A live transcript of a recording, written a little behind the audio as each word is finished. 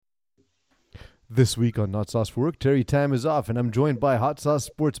This week on Not Sauce for Work, Terry Tam is off, and I'm joined by Hot Sauce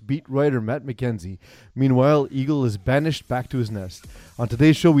Sports beat writer Matt McKenzie. Meanwhile, Eagle is banished back to his nest. On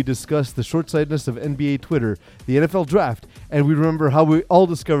today's show, we discuss the short-sightedness of NBA Twitter, the NFL Draft, and we remember how we all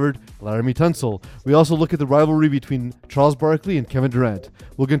discovered Laramie Tunsil. We also look at the rivalry between Charles Barkley and Kevin Durant.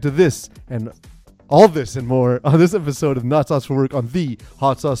 We'll get into this and all this and more on this episode of Not Sauce for Work on the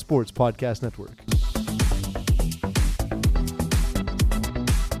Hot Sauce Sports Podcast Network.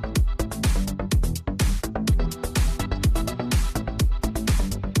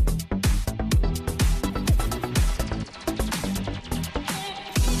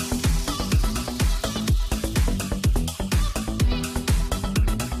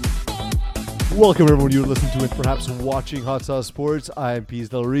 Welcome everyone, you're listening to and perhaps watching Hot Sauce Sports. I'm Pease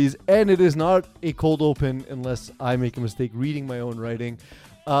Del Reese, and it is not a cold open unless I make a mistake reading my own writing.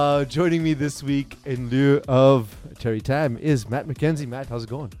 Joining me this week in lieu of Terry Tam is Matt McKenzie. Matt, how's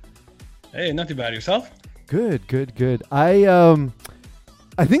it going? Hey, not too bad. Yourself? Good. I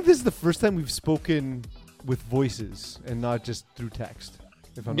think this is the first time we've spoken with voices and not just through text.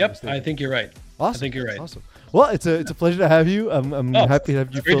 If I'm not mistaken. I think you're right. Awesome. I think you're right. Awesome. Well, it's a pleasure to have you. I'm happy to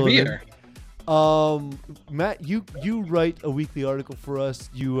have you Great to fill be in. here. Matt, you write a weekly article for us.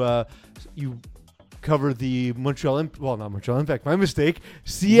 You cover the Montreal Impact. My mistake.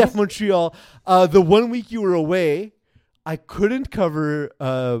 CF Montreal. The 1 week you were away, I couldn't cover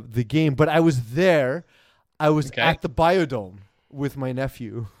the game, but I was there. I was at the Biodome with my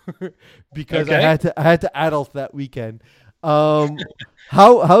nephew because I had to adult that weekend. How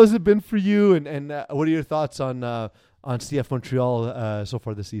has it been for you? And what are your thoughts on CF Montreal so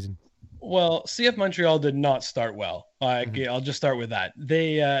far this season? Well, CF Montreal did not start well. I'll just start with that.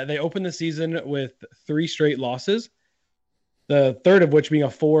 They opened the season with 3 straight losses, the third of which being a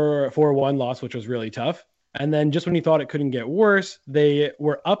 4-1 loss, which was really tough. And then just when you thought it couldn't get worse, they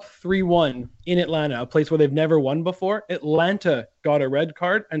were up 3-1 in Atlanta, a place where they've never won before. Atlanta got a red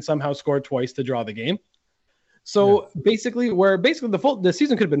card and somehow scored twice to draw the game. So basically the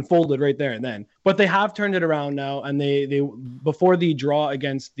season could have been folded right there and then, but they have turned it around now. And they before the draw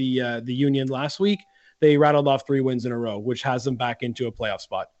against the Union last week, they rattled off 3 wins in a row, which has them back into a playoff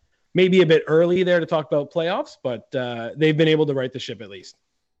spot. Maybe a bit early there to talk about playoffs, but they've been able to right the ship at least.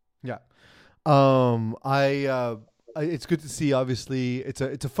 Yeah. It's good to see. Obviously, it's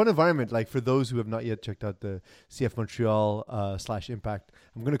a fun environment. Like for those who have not yet checked out the CF Montreal / Impact,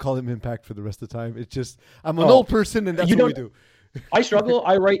 I'm going to call them Impact for the rest of the time. It's just I'm an old person, and that's what we do. I struggle.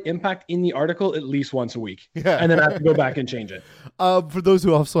 I write Impact in the article at least once a week, and then I have to go back and change it. For those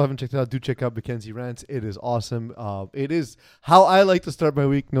who also haven't checked it out, do check out McKenzie Rants. It is awesome. It is how I like to start my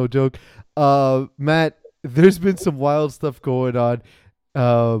week. No joke. Matt, there's been some wild stuff going on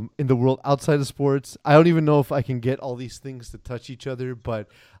in the world outside of sports. I don't even know if I can get all these things to touch each other, but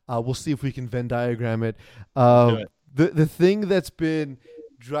we'll see if we can Venn diagram it. The thing that's been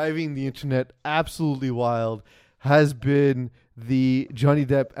driving the internet absolutely wild has been the Johnny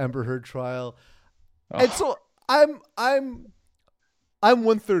Depp Amber Heard trial. And so I'm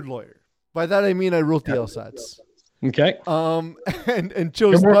 1/3 lawyer. By that I mean I wrote the LSATs. Okay. And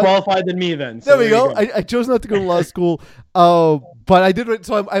chose. You're more qualified than me then. So there we go. I chose not to go to law school. But I did write.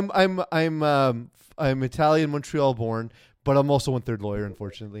 So I'm Italian, Montreal born, but I'm also 1/3 lawyer,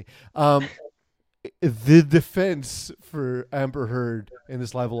 unfortunately. The defense for Amber Heard in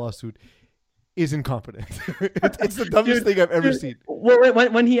this libel lawsuit is incompetent. It's the dumbest thing I've ever seen.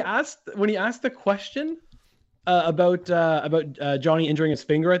 When he asked the question about Johnny injuring his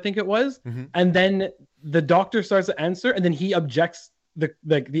finger, I think it was, and then the doctor starts to answer, and then he objects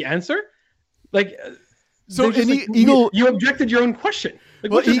the answer, So Eagle, you objected your own question.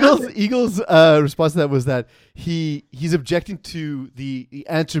 Eagle's response to that was that he's objecting to the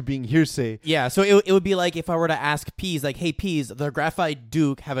answer being hearsay. Yeah, so it would be like if I were to ask Pease, like, hey, Pease, the Graphite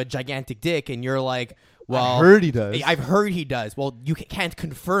Duke have a gigantic dick, and you're like, well, I've heard he does. I've heard he does. Well, you can't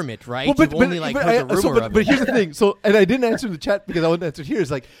confirm it, right? Well, but, You've only heard the rumor of it. But here's the thing. So, and I didn't answer in the chat because I wanted to answer here.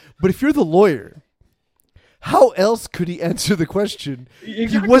 It's like, but if you're the lawyer, how else could he answer the question?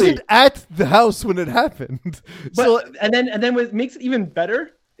 Exactly. He wasn't at the house when it happened. And then what makes it even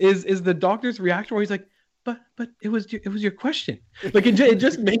better is the doctor's reaction where he's like, but it was your question. Like it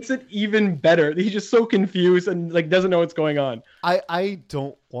just makes it even better. He's just so confused and doesn't know what's going on. I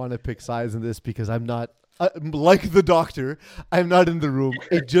don't want to pick sides in this because I'm not like the doctor. I'm not in the room.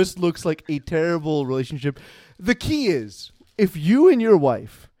 It just looks like a terrible relationship. The key is if you and your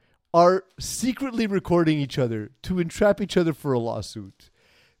wife are secretly recording each other to entrap each other for a lawsuit,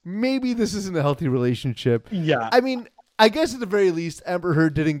 maybe this isn't a healthy relationship. Yeah. I mean, I guess at the very least, Amber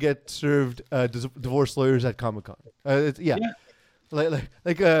Heard didn't get served divorce lawyers at Comic-Con. Yeah.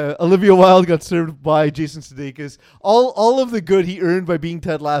 Olivia Wilde got served by Jason Sudeikis. All of the good he earned by being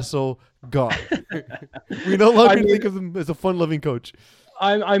Ted Lasso gone. We no longer think of him as a fun-loving coach.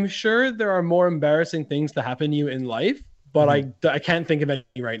 I'm sure there are more embarrassing things to happen to you in life, but I can't think of any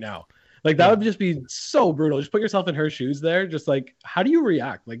right now. Like that would just be so brutal. Just put yourself in her shoes there. Just like, how do you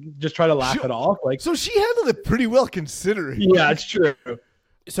react? Like, just try to laugh it off. Like, so she handled it pretty well considering. Yeah, it's true.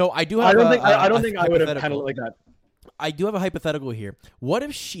 So I do have. I don't think I would have handled it like that. I do have a hypothetical here. What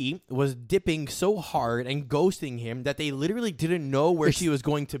if she was dipping so hard and ghosting him that they literally didn't know where she was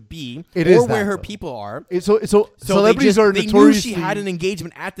going to be or where her people are? So celebrities are they notoriously... knew she had an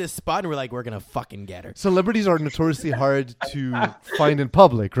engagement at this spot and we're like, we're going to fucking get her. Celebrities are notoriously hard to find in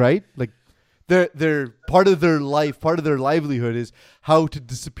public, right? Like, they're part of their life, part of their livelihood is how to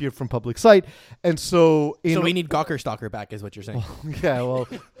disappear from public sight. And so... we need Gawker Stalker back is what you're saying. Well,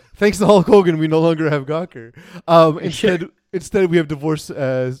 thanks to Hulk Hogan, we no longer have Gawker. Instead, we have divorce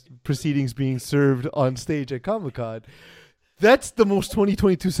proceedings being served on stage at Comic-Con. That's the most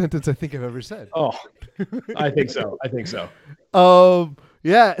 2022 sentence I think I've ever said. Oh, I think so.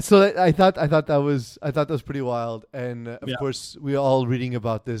 Yeah, so I thought that was pretty wild, and of course we're all reading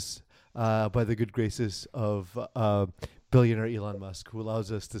about this by the good graces of billionaire Elon Musk, who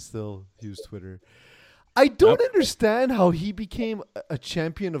allows us to still use Twitter. I don't understand how he became a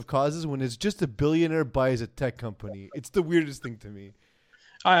champion of causes when it's just a billionaire buys a tech company. It's the weirdest thing to me.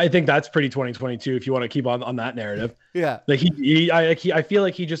 I think that's pretty 2022 if you want to keep on that narrative. Yeah. Like I feel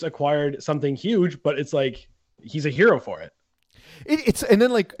like he just acquired something huge, but it's like he's a hero for it. And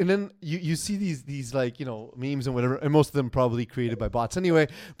then you see these like, you know, memes and whatever, and most of them probably created by bots anyway.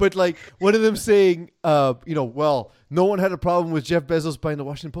 But like one of them saying, well, no one had a problem with Jeff Bezos buying the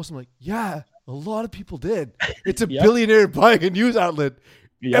Washington Post. I'm like, yeah, a lot of people did. It's a billionaire buying a news outlet.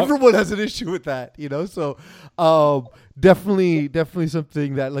 Yep. Everyone has an issue with that, you know. So definitely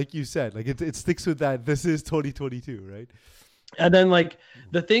something that, like you said, like it sticks with that. This is 2022, right? And then like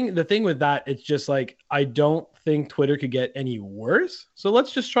the thing with that, it's just like I don't think Twitter could get any worse. So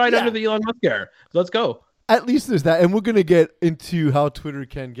let's just try it under the Elon Musk era. Let's go. At least there's that, and we're gonna get into how Twitter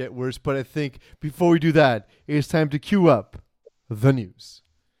can get worse. But I think before we do that, it's time to queue up the news.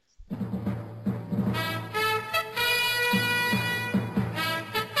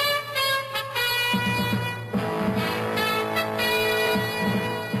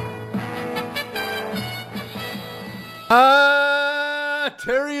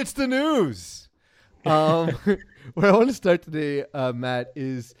 Terry, it's the news. Where I want to start today, Matt,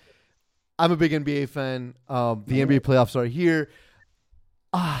 is I'm a big NBA fan. The NBA playoffs are here.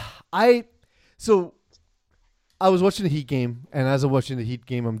 I was watching the Heat game, and as I'm watching the Heat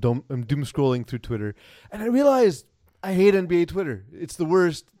game, I'm doom scrolling through Twitter, and I realized I hate NBA Twitter. It's the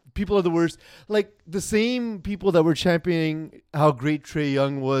worst. People are the worst. Like the same people that were championing how great Trae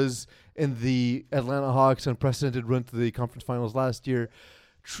Young was in the Atlanta Hawks' unprecedented run to the conference finals last year,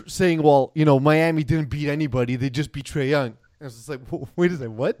 saying, well, you know, Miami didn't beat anybody. They just beat Trae Young. And it's just like, wait a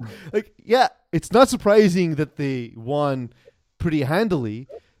second, what? Like, yeah, it's not surprising that they won pretty handily.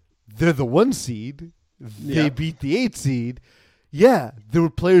 They're the 1 seed. They beat the 8 seed. Yeah, there were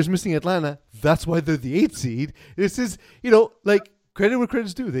players missing Atlanta. That's why they're the 8 seed. This is, you know, like, credit where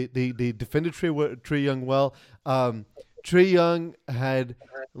credit's due. They defended Trae Young well. Trae Young had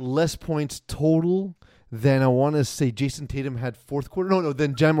less points total than I want to say Jason Tatum had fourth quarter. No,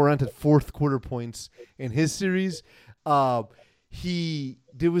 then Ja Morant had fourth quarter points in his series. There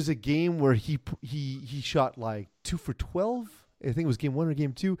was a game where he shot like 2 for 12. I think it was game 1 or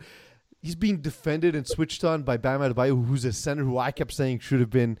game 2. He's being defended and switched on by Bam Adebayo, who's a center who I kept saying should have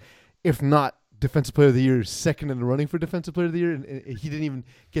been, if not Defensive Player of the Year, second in the running for Defensive Player of the Year, and he didn't even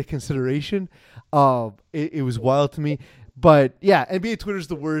get consideration. It was wild to me. But yeah, NBA Twitter's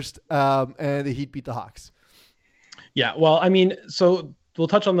the worst, and the Heat beat the Hawks. Yeah, well, I mean, so we'll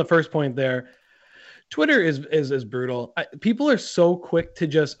touch on the first point there. Twitter is brutal. People are so quick to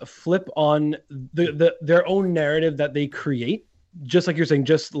just flip on their own narrative that they create. Just like you're saying,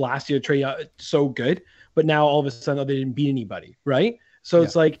 just last year, Trae so good, but now all of a sudden they didn't beat anybody, right? So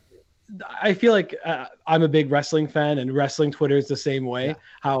it's like, I feel like I'm a big wrestling fan, and wrestling Twitter is the same way. Yeah.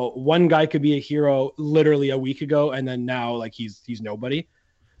 How one guy could be a hero literally a week ago, and then now like he's nobody.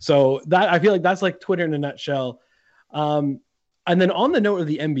 So that I feel like that's like Twitter in a nutshell. And then on the note of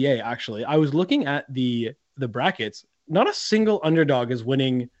the NBA, actually, I was looking at the brackets. Not a single underdog is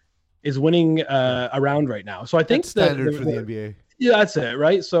winning around right now. So I think that's standard for the NBA. Yeah, that's it,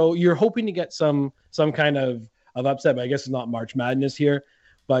 right? So you're hoping to get some kind of upset, but I guess it's not March Madness here.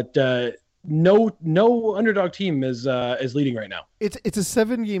 But no underdog team is leading right now. It's a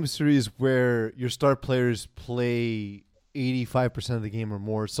 7-game series where your star players play 85% of the game or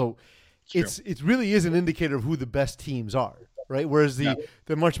more. So it really is an indicator of who the best teams are, right? Whereas the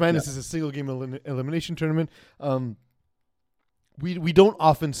March Madness is a single game elimination tournament. We don't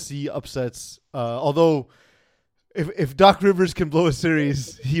often see upsets, although if Doc Rivers can blow a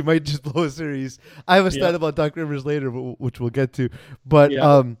series, he might just blow a series. I have a stat about Doc Rivers later, which we'll get to. But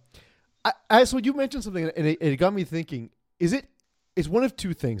so you mentioned something, and it got me thinking. It's one of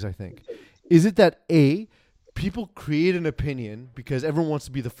two things, I think. Is it that A, people create an opinion because everyone wants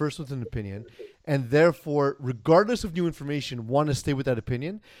to be the first with an opinion, and therefore, regardless of new information, want to stay with that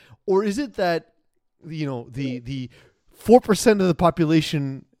opinion? Or is it that, the 4% of the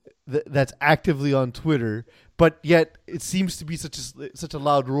population that's actively on Twitter, but yet it seems to be such a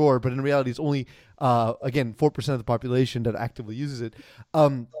loud roar, but in reality it's only, again, 4% of the population that actively uses it.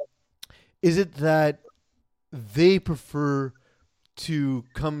 Is it that they prefer to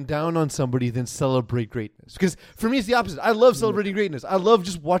come down on somebody than celebrate greatness? Because for me, it's the opposite. I love celebrating greatness. I love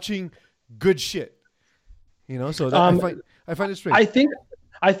just watching good shit. So that I find it strange.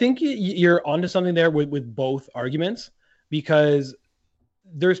 I think you're onto something there with both arguments, because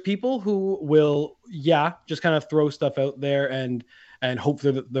there's people who will, just kind of throw stuff out there and hope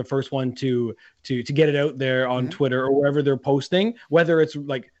they're the first one to get it out there on Twitter or wherever they're posting, whether it's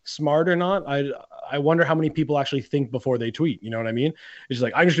like smart or not. I wonder how many people actually think before they tweet. You know what I mean? It's just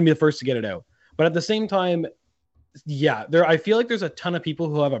like, I'm just gonna be the first to get it out. But at the same time, I feel like there's a ton of people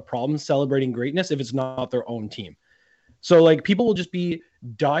who have a problem celebrating greatness if it's not their own team. So like people will just be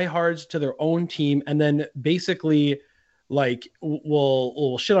diehards to their own team, and then basically like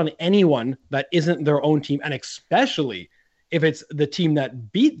will shit on anyone that isn't their own team, and especially if it's the team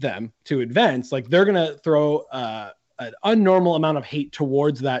that beat them to advance, like they're gonna throw an unnormal amount of hate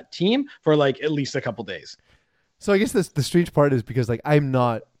towards that team for like at least a couple days. So I guess the strange part is because like I'm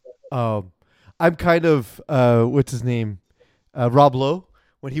not, I'm kind of what's his name, Rob Lowe,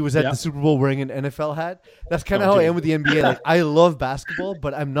 when he was at the Super Bowl wearing an NFL hat. That's kind of how I am with the NBA. Like I love basketball,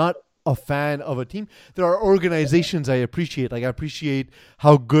 but I'm not a fan of a team. There are organizations I appreciate. Like I appreciate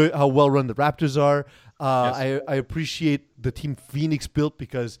how well run the Raptors are. I appreciate the team Phoenix built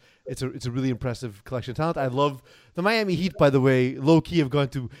because it's a really impressive collection of talent. I love the Miami Heat, by the way. Low key have gone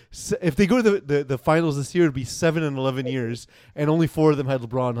to, if they go to the finals this year, it'd be 7 and 11 years, and only 4 of them had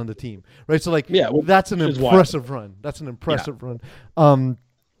LeBron on the team, right? So like that's an impressive run. That's an impressive run.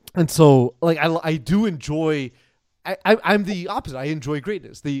 And so like I do enjoy. I'm the opposite. I enjoy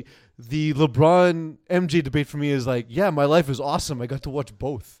greatness. The LeBron MJ debate for me is like, my life is awesome. I got to watch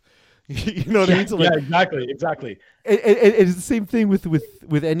both. You know what I mean? So like, exactly. It's the same thing with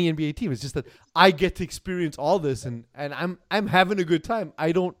any NBA team. It's just that I get to experience all this, and I'm having a good time.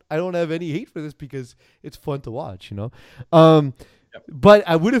 I don't have any hate for this because it's fun to watch. But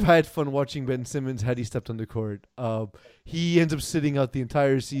I would have had fun watching Ben Simmons had he stepped on the court. He ends up sitting out the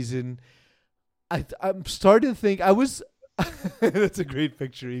entire season. I'm starting to think I was. That's a great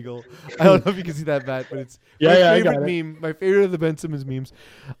picture, Eagle. I don't know if you can see that, Matt, but it's my favorite meme. My favorite of the Ben Simmons memes.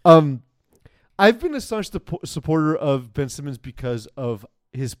 I've been a staunch supporter of Ben Simmons because of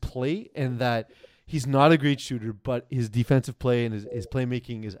his play, and that he's not a great shooter, but his defensive play and his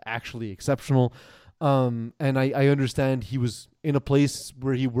playmaking is actually exceptional. And I understand he was in a place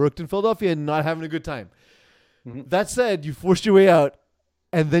where he worked in Philadelphia and not having a good time. Mm-hmm. That said, you forced your way out,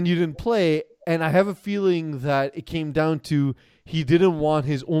 and then you didn't play. And I have a feeling that it came down to he didn't want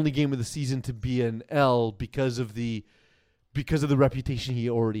his only game of the season to be an L because of the reputation he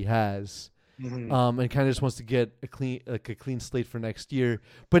already has, and kind of just wants to get a clean slate for next year.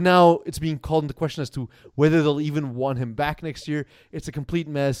 But now it's being called into question as to whether they'll even want him back next year. It's a complete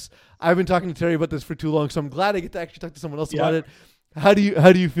mess. I've been talking to Terry about this for too long, so I'm glad I get to actually talk to someone else about it. How do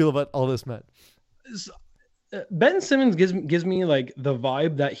you feel about all this, Matt? Ben Simmons gives me like the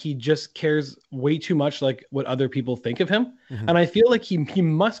vibe that he just cares way too much like what other people think of him. Mm-hmm. And I feel like he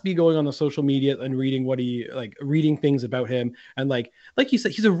must be going on the social media and reading things about him. And like you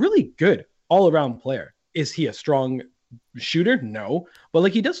said, he's a really good all around player. Is he a strong shooter? No. But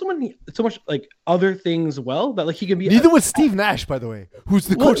like he does so much like other things well that like he can be. Neither was Steve Nash, by the way, who's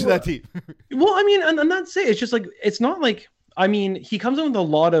the coach of that team. Well, I mean, I'm not saying it's just like, it's not like, I mean, he comes in with a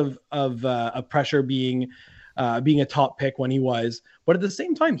lot of pressure being a top pick when he was, but at the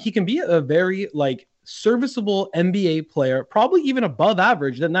same time, he can be a very like serviceable NBA player, probably even above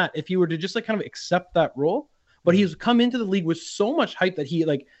average than that if he were to just like kind of accept that role. But he's come into the league with so much hype that he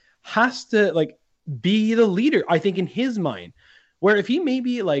like has to like be the leader, I think, in his mind. Where if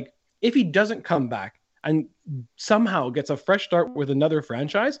he doesn't come back and somehow gets a fresh start with another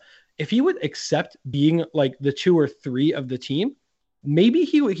franchise, if he would accept being like the 2 or 3 of the team, maybe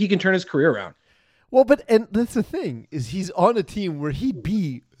he can turn his career around. Well, and that's the thing is he's on a team where he'd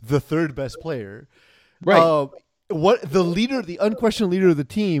be the third best player. Right. The unquestioned leader of the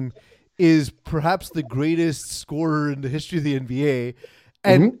team is perhaps the greatest scorer in the history of the NBA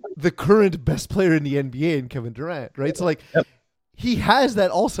and the current best player in the NBA in Kevin Durant, right? So he has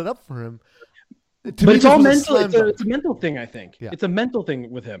that all set up for him. But it's all mental. It's a mental thing, I think. Yeah. It's a mental thing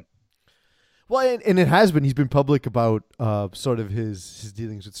with him. Well, and it has been. He's been public about sort of his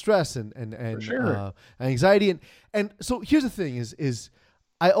dealings with stress and anxiety. And so here's the thing is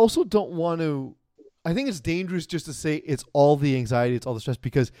I also don't want to – I think it's dangerous just to say it's all the anxiety, it's all the stress,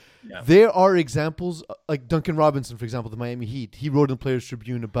 because there are examples like Duncan Robinson, for example, the Miami Heat. He wrote in Players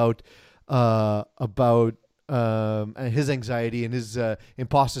Tribune about his anxiety and his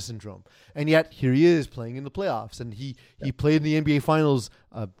imposter syndrome. And yet here he is playing in the playoffs, and he played in the NBA Finals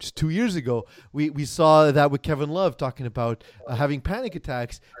just 2 years ago. We saw that with Kevin Love talking about having panic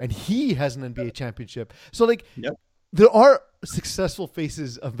attacks, and he has an NBA championship. So there are successful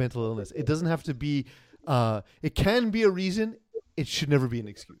faces of mental illness. It doesn't have to be. It can be a reason. It should never be an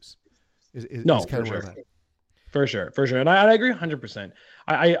excuse. For sure. And I agree 100%.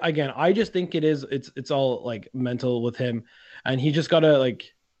 I just think it's all like mental with him, and he just gotta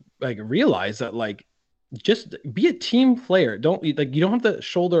like realize that just be a team player. You don't have to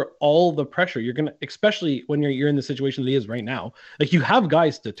shoulder all the pressure. You're gonna, especially when you're in the situation that he is right now. Like, you have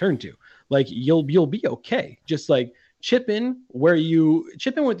guys to turn to. Like, you'll be okay. Just chip in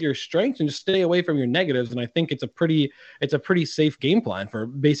with your strengths and just stay away from your negatives. And I think it's a pretty safe game plan for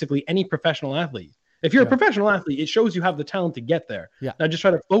basically any professional athlete. If you're a professional athlete, it shows you have the talent to get there. Yeah. Now just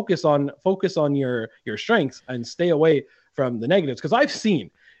try to focus on your strengths and stay away from the negatives. Because I've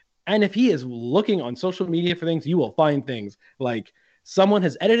seen, and if he is looking on social media for things, you will find things like someone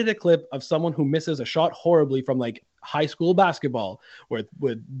has edited a clip of someone who misses a shot horribly from high school basketball with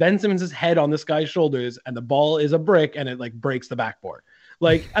Ben Simmons' head on this guy's shoulders, and the ball is a brick and it breaks the backboard.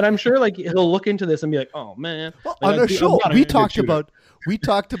 And I'm sure he'll look into this and be like, oh man. Well, on our show, we talked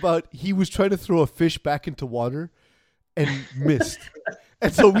about he was trying to throw a fish back into water and missed.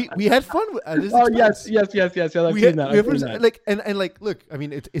 And so we had fun at his expense. Yes. I've seen that. Look, I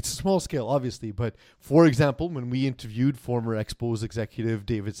mean, it's small scale, obviously, but for example, when we interviewed former Expos executive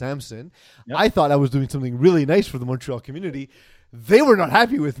David Sampson, I thought I was doing something really nice for the Montreal community. They were not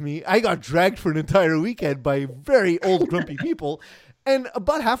happy with me. I got dragged for an entire weekend by very old, grumpy people. And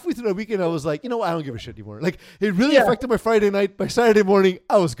about halfway through the weekend, I was like, I don't give a shit anymore. It really affected my Friday night. By Saturday morning,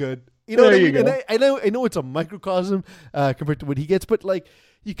 I was good. You know what I mean? And I know it's a microcosm compared to what he gets, but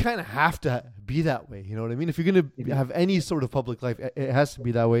you kind of have to be that way. You know what I mean? If you're going to have any sort of public life, it has to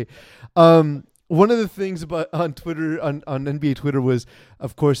be that way. One of the things on Twitter, on NBA Twitter, was,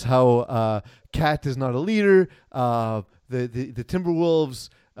 of course, how Cat is not a leader. The Timberwolves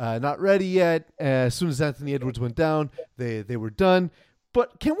not ready yet. As soon as Anthony Edwards went down, they were done.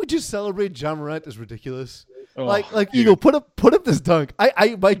 But can we just celebrate Ja Morant is ridiculous? Eagle, put up this dunk.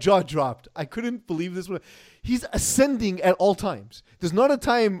 My jaw dropped. I couldn't believe this one. He's ascending at all times. There's not a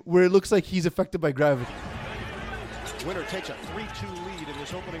time where it looks like he's affected by gravity. Winner takes a 3-2 lead in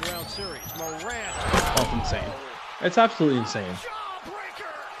this opening round series. Morant. That's insane. It's absolutely insane.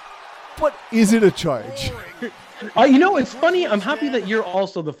 But is it a charge? It's funny. I'm happy that you're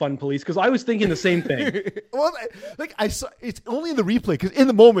also the fun police, because I was thinking the same thing. Well, I saw it's only in the replay, because in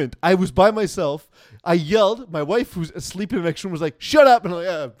the moment I was by myself. I yelled. My wife, who's asleep in the next room, was like, "Shut up!" And I'm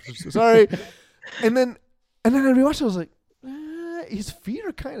like, sorry. and then I rewatched. I was like, his feet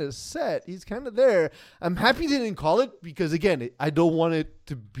are kind of set. He's kind of there. I'm happy they didn't call it, because again, I don't want it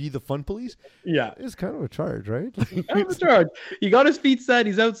to be the fun police. Yeah, it's kind of a charge, right? Kind of a charge. He got his feet set.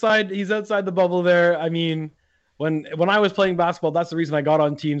 He's outside the bubble there. I mean, when I was playing basketball, that's the reason I got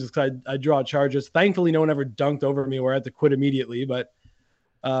on teams, because I draw charges. Thankfully, no one ever dunked over me where I had to quit immediately. But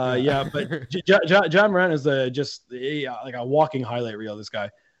but Ja Morant is just like a walking highlight reel. This guy.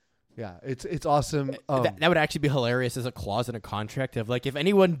 Yeah, it's awesome. That would actually be hilarious as a clause in a contract of if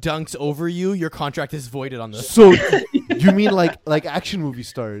anyone dunks over you, your contract is voided on this. So you mean like action movie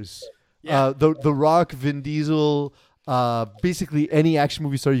stars? Yeah. The Rock, Vin Diesel, basically any action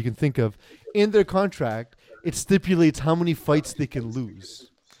movie star you can think of, in their contract, it stipulates how many fights they can lose.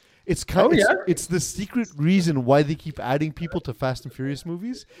 It's it's the secret reason why they keep adding people to Fast and Furious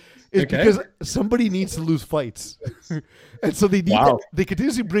movies. Is because somebody needs to lose fights. And so they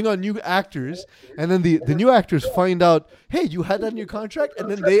continuously bring on new actors, and then the new actors find out, hey, you had that in your contract, and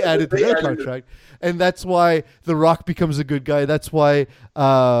then they add it to their contract. And that's why The Rock becomes a good guy. That's why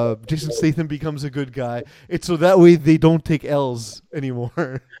Jason Statham becomes a good guy. It's so that way they don't take L's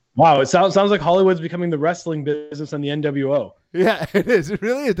anymore. Wow, it sounds like Hollywood's becoming the wrestling business and the NWO. Yeah, it is. It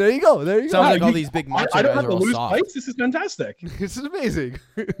really is. There you go. Sounds like all these big macho I don't guys have to are all lose soft. fights. This is fantastic. This is amazing.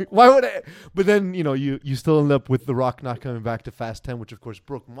 Why would I? But then, you still end up with The Rock not coming back to Fast 10, which of course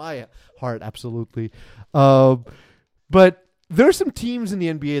broke my heart absolutely. But there are some teams in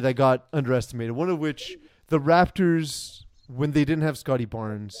the NBA that got underestimated. One of which, the Raptors, when they didn't have Scotty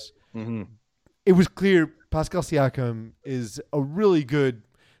Barnes, it was clear Pascal Siakam is a really good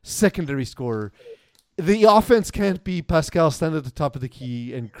secondary scorer. The offense can't be Pascal stand at the top of the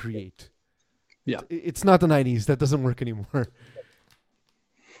key and create. Yeah. It's not the 90s. That doesn't work anymore.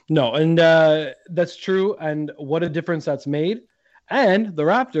 No, and that's true. And what a difference that's made. And the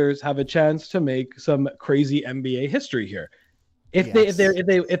Raptors have a chance to make some crazy NBA history here.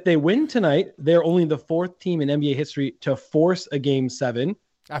 If they win tonight, they're only the fourth team in NBA history to force a Game 7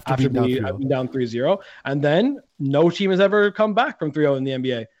 after being down 3-0. And then no team has ever come back from 3-0 in the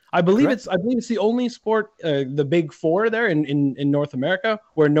NBA. I believe it's the only sport, the big four there in North America,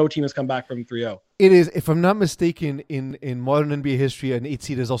 where no team has come back from 3-0. It is, if I'm not mistaken, in modern NBA history, an 8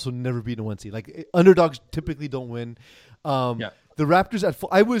 seed has also never beaten a 1 seed. Like, underdogs typically don't win. The Raptors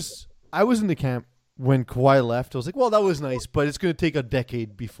I was in the camp when Kawhi left. I was like, well, that was nice, but it's going to take a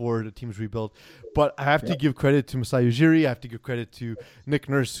decade before the team's rebuilt. But I have to give credit to Masai Ujiri. I have to give credit to Nick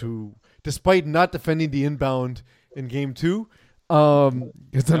Nurse, who, despite not defending the inbound in Game 2,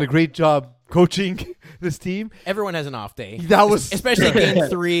 has done a great job coaching this team. Everyone has an off day. That was especially Game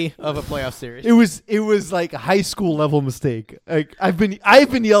 3 of a playoff series. It was like a high school level mistake. Like I've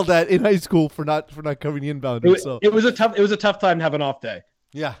been yelled at in high school for not covering the inbound. It was a tough time to have an off day.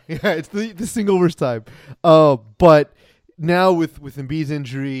 Yeah, it's the single worst time. But now with Embiid's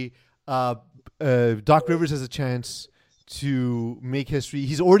injury, Doc Rivers has a chance to make history.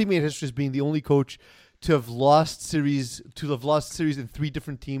 He's already made history as being the only coach to have lost series in 3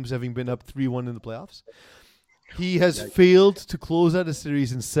 different teams, having been up 3-1 in the playoffs. He has failed to close out a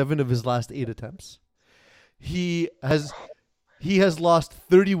series in 7 of his last 8 attempts. He has lost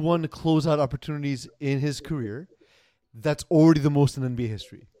 31 closeout opportunities in his career. That's already the most in NBA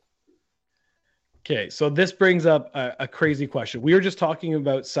history. Okay, so this brings up a crazy question. We were just talking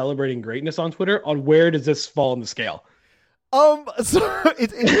about celebrating greatness on Twitter. On where does this fall on the scale? So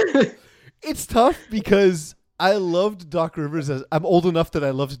it's tough because I loved Doc Rivers I'm old enough that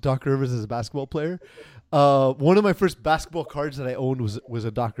I loved Doc Rivers as a basketball player. One of my first basketball cards that I owned was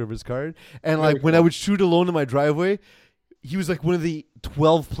a Doc Rivers card, and when I would shoot alone in my driveway, he was like one of the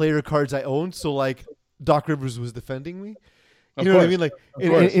 12 player cards I owned. So like Doc Rivers was defending me. You know what I mean? Like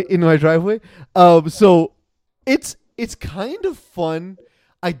in my driveway. So it's kind of fun.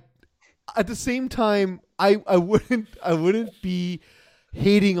 At the same time, I wouldn't be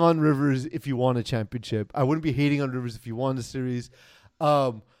hating on Rivers if you won a championship. I wouldn't be hating on Rivers if you won the series.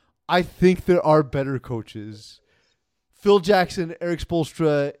 I think there are better coaches. Phil Jackson, Eric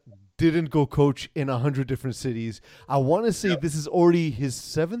Spoelstra didn't go coach in 100 different cities. I want to say this is already his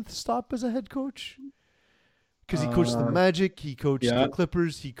 7th stop as a head coach. Because he coached the Magic, he coached the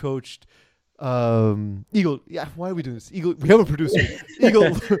Clippers, he coached Eagle. Yeah, why are we doing this? Eagle. We have a producer.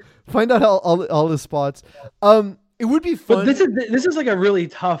 Eagle. Find out all the spots. It would be fun. But this is like a really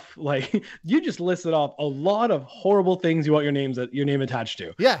tough. Like you just listed off a lot of horrible things you want your name attached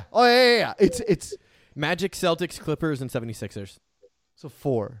to. Yeah. Oh yeah. It's Magic, Celtics, Clippers, and 76ers. So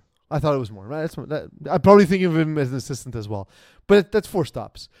 4. I thought it was more. Right? I'm probably thinking of him as an assistant as well. But that's 4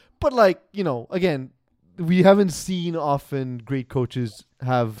 stops. But again, we haven't seen often great coaches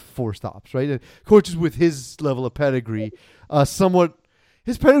have 4 stops, right? Coaches with his level of pedigree,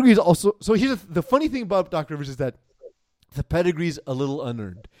 his pedigree is also. So here's the funny thing about Doc Rivers is that the pedigree is a little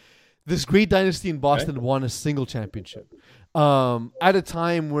unearned. This great dynasty in Boston won a single championship at a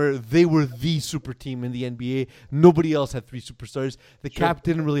time where they were the super team in the NBA. Nobody else had 3 superstars. The cap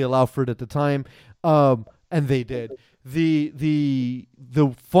didn't really allow for it at the time, and they did. The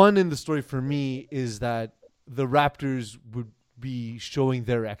fun in the story for me is that the Raptors would be showing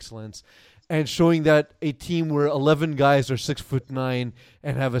their excellence and showing that a team where 11 guys are 6'9"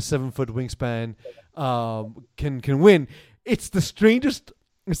 and have a 7-foot wingspan can win. It's the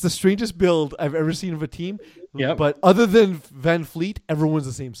strangest build I've ever seen of a team. Yep. But other than Van Fleet, everyone's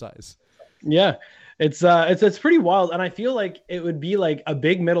the same size. Yeah. It's pretty wild, and I feel like it would be like a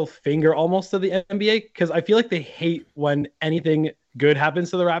big middle finger almost to the NBA because I feel like they hate when anything good happens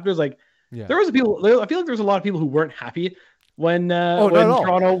to the Raptors. Like I feel like there was a lot of people who weren't happy when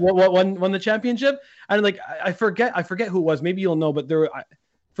Toronto won the championship, and like I forget who it was. Maybe you'll know, but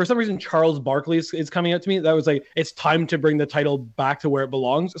for some reason Charles Barkley is coming out to me. That was like, it's time to bring the title back to where it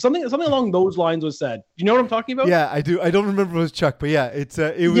belongs. Something along those lines was said. Do you know what I'm talking about? Yeah, I do. I don't remember if it was Chuck, but yeah, it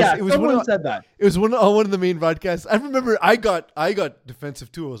was someone said that. It was one of the main broadcasts. I remember I got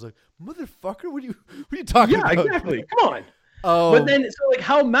defensive too. I was like, motherfucker, what are you talking about? Yeah, exactly. Come on. But then, so like,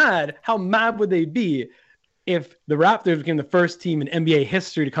 how mad would they be if the Raptors became the first team in NBA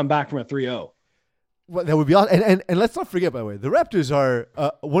history to come back from a 3-0? Well, that would be awesome. And let's not forget, by the way, the Raptors are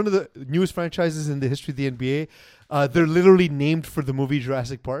one of the newest franchises in the history of the NBA. They're literally named for the movie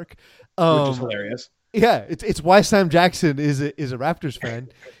Jurassic Park, which is hilarious. Yeah, it's why Sam Jackson is a Raptors fan.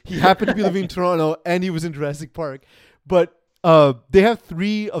 He happened to be living in Toronto, and he was in Jurassic Park. But they have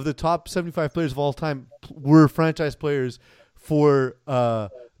 3 of the top 75 players of all time were franchise players for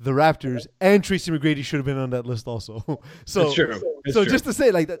the Raptors, and Tracy McGrady should have been on that list also. So, it's true. Just to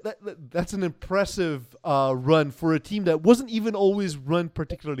say, like that's an impressive run for a team that wasn't even always run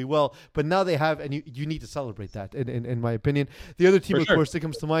particularly well, but now they have, and you need to celebrate that. In my opinion, the other team, course, that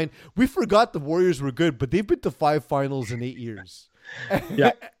comes to mind. We forgot the Warriors were good, but they've been to 5 finals in 8 years.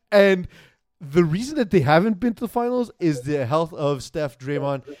 Yeah, and the reason that they haven't been to the finals is the health of Steph,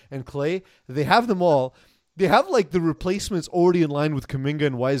 Draymond, and Clay. They have them all. They have like the replacements already in line with Kuminga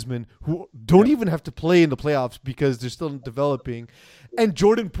and Wiseman, who don't even have to play in the playoffs because they're still developing. And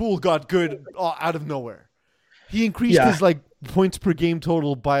Jordan Poole got good out of nowhere. He increased his like points per game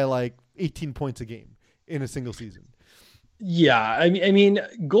total by like 18 points a game in a single season. Yeah, I mean,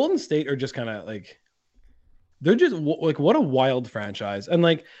 Golden State are just kind of like, they're just like, what a wild franchise. And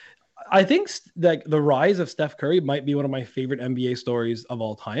like, I think like the rise of Steph Curry might be one of my favorite NBA stories of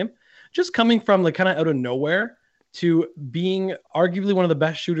all time. Just coming from like kind of out of nowhere to being arguably one of the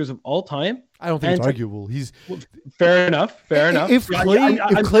best shooters of all time. I don't think it's arguable. He's fair enough. If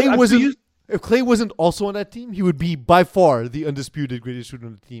Clay wasn't also on that team, he would be by far the undisputed greatest shooter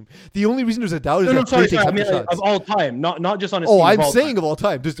on the team. The only reason there's a doubt is that Clay takes shots. Like, of all time, not just on his team. Oh, I'm saying of all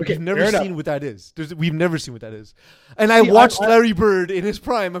time. We've never seen what that is. We've never seen what that is. And I watched Larry Bird in his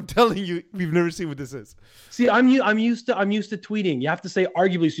prime. I'm telling you, we've never seen what this is. See, I'm used to tweeting. You have to say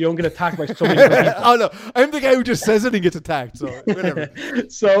arguably so you don't get attacked by so many people. Oh no, I'm the guy who just says it and gets attacked. So whatever.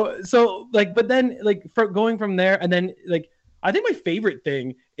 so like, but then like going from there, and then like, I think my favorite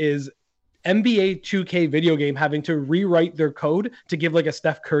thing is NBA 2K video game having to rewrite their code to give like a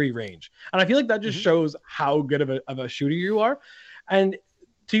Steph Curry range. And I feel like that just shows how good of a shooter you are. And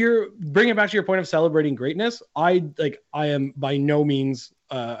to bring it back to your point of celebrating greatness, I am by no means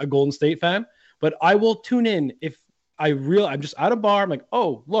a Golden State fan, but I will tune in if I'm just at a bar. I'm like,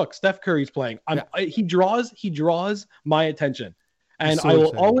 oh, look, Steph Curry's playing. He draws my attention, and I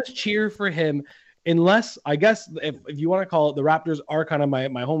will always cheer for him. Unless, I guess, if you want to call it, the Raptors are kind of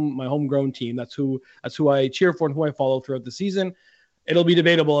my homegrown team. That's who I cheer for and who I follow throughout the season. It'll be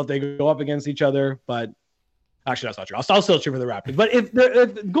debatable if they go up against each other, but actually that's not true. I'll still cheer for the Raptors. But if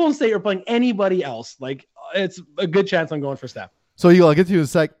Golden State are playing anybody else, like, it's a good chance I'm going for Steph. So I'll get to you in a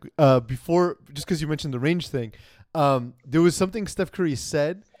sec. Before, just because you mentioned the range thing, there was something Steph Curry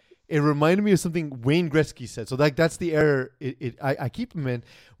said. It reminded me of something Wayne Gretzky said. So that's the error I keep him in.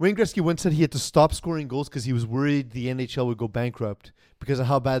 Wayne Gretzky once said he had to stop scoring goals because he was worried the NHL would go bankrupt because of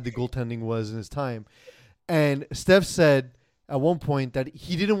how bad the goaltending was in his time. And Steph said at one point that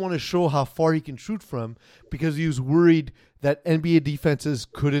he didn't want to show how far he can shoot from because he was worried that NBA defenses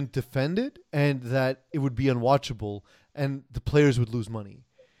couldn't defend it and that it would be unwatchable and the players would lose money.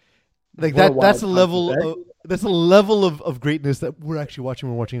 Like that's a level of greatness that we're actually watching.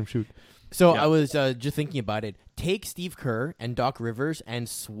 We're watching him shoot. So I was just thinking about it. Take Steve Kerr and Doc Rivers and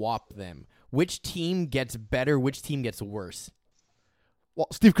swap them. Which team gets better? Which team gets worse? Well,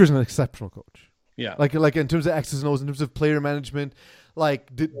 Steve Kerr's an exceptional coach. Yeah, like in terms of X's and O's, in terms of player management, like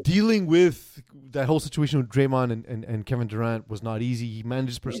dealing with that whole situation with Draymond and Kevin Durant was not easy. He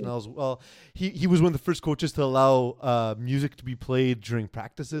managed personnel as well. He was one of the first coaches to allow music to be played during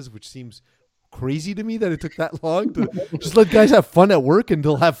practices, which seems crazy to me that it took that long to just let guys have fun at work, and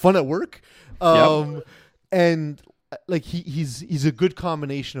they'll have fun at work. And like he's a good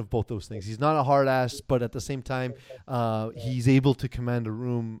combination of both those things. He's not a hard ass, but at the same time, he's able to command a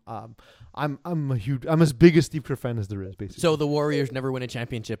room. I'm as big a Steve Kerr fan as there is, basically. So the Warriors never win a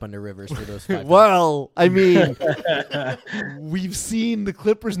championship under Rivers for those 5 Well, I mean, we've seen the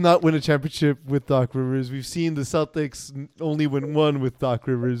Clippers not win a championship with Doc Rivers. We've seen the Celtics only win one with Doc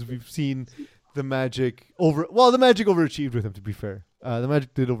Rivers. We've seen the Magic overachieved with him, to be fair. The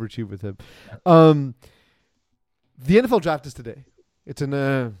Magic did overachieve with him. The NFL draft is today. It's in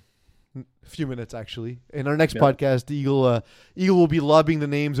a few minutes, actually. In our next podcast, Eagle will be lobbing the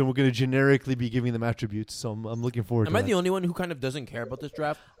names, and we're going to generically be giving them attributes. So I'm looking forward to that. Am I the only one who kind of doesn't care about this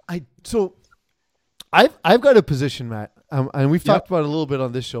draft? I've got a position, Matt, and we've talked about it a little bit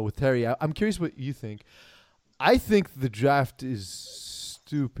on this show with Terry. I'm curious what you think. I think the draft is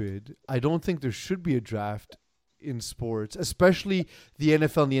stupid. I don't think there should be a draft in sports, especially the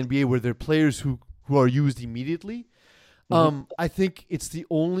NFL and the NBA, where there are players who are used immediately. I think it's the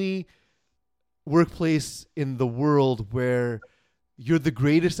only workplace in the world where you're the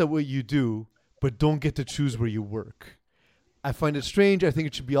greatest at what you do, but don't get to choose where you work. I find it strange. I think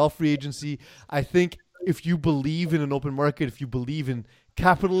it should be all free agency. I think if you believe in an open market, if you believe in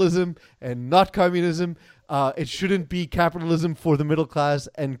capitalism and not communism, it shouldn't be capitalism for the middle class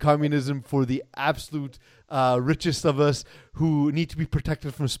and communism for the absolute richest of us who need to be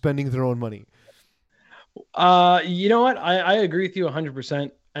protected from spending their own money. You know what? I agree with you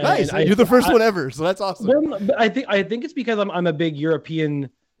 100%. Nice. You're the first one ever, so that's awesome. Well, but I think it's because I'm a big European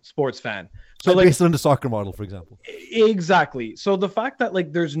sports fan. So like, based on the soccer model, for example. Exactly. So the fact that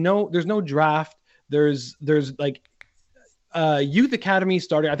like there's no draft, there's like youth academy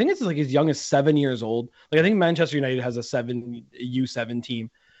starting. I think it's like as young as 7 years old. Like I think Manchester United has a U7 team,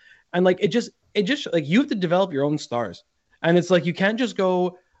 and like it just like you have to develop your own stars, and it's like you can't just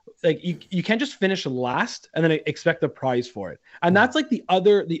go. Like you can't just finish last and then expect a prize for it. And that's like the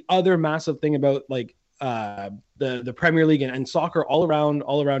other massive thing about like the Premier League and soccer all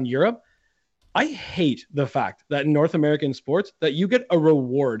around Europe. I hate the fact that in North American sports that you get a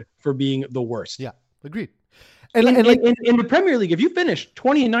reward for being the worst. Yeah, agreed. And in the Premier League, if you finish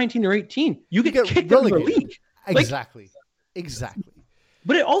 20 and 19 or 18, you get kicked out of the league. Exactly.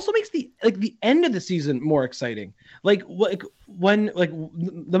 But it also makes the end of the season more exciting. Like when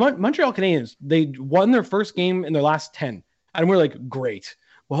the Montreal Canadiens, they won their first game in their last 10, and we're like, great.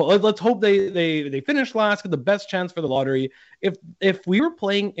 Well, let's hope they finish last, get the best chance for the lottery. If we were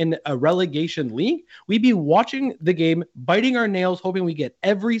playing in a relegation league, we'd be watching the game, biting our nails, hoping we get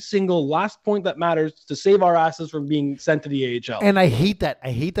every single last point that matters to save our asses from being sent to the AHL. And I hate that.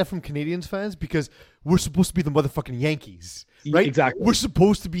 I hate that from Canadiens fans because we're supposed to be the motherfucking Yankees. Right? Exactly. We're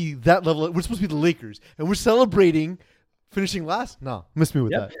supposed to be that level. We're supposed to be the Lakers, and we're celebrating finishing last. No, miss me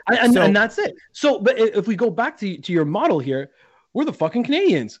with that. And that's it. So, but if we go back to your model here, we're the fucking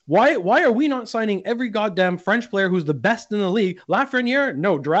Canadians. Why are we not signing every goddamn French player who's the best in the league? Lafreniere,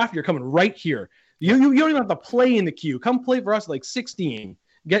 no draft. You're coming right here. You don't even have to play in the queue. Come play for us at like 16.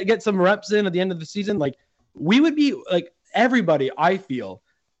 Get some reps in at the end of the season. Like we would be like everybody. I feel.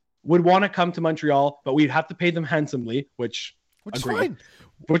 Would want to come to Montreal, but we'd have to pay them handsomely, which is fine.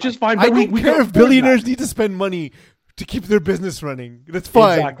 Which is fine. I don't care if billionaires need to spend money to keep their business running. That's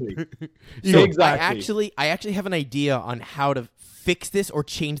fine. Exactly. Exactly. I actually have an idea on how to fix this or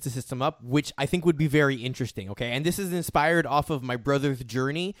change the system up, which I think would be very interesting, okay? And this is inspired off of my brother's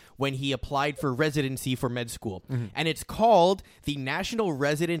journey when he applied for residency for med school. Mm-hmm. And it's called the National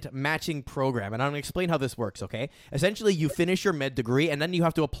Resident Matching Program. And I'm going to explain how this works, okay? Essentially, you finish your med degree, and then you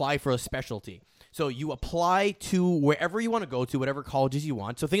have to apply for a specialty. So you apply to wherever you want to go to, whatever colleges you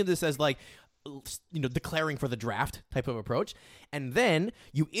want. So think of this as like, declaring for the draft type of approach. And then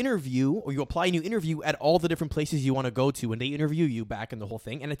you interview or you apply and you interview at all the different places you want to go to, and they interview you back in the whole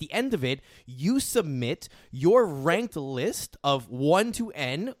thing. And at the end of it, you submit your ranked list of 1 to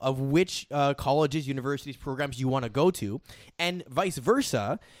N of which colleges, universities, programs you want to go to, and vice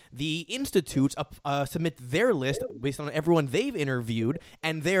versa. The institutes submit their list based on everyone they've interviewed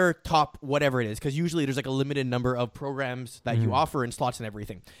and their top whatever it is, because usually there's like a limited number of programs that you offer and slots and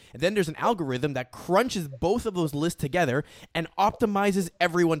everything. And then there's an algorithm that crunches both of those lists together and optimizes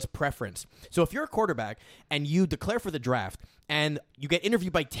everyone's preference. So if you're a quarterback and you declare for the draft and you get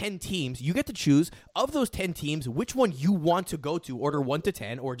interviewed by 10 teams, you get to choose of those 10 teams which one you want to go to, order 1 to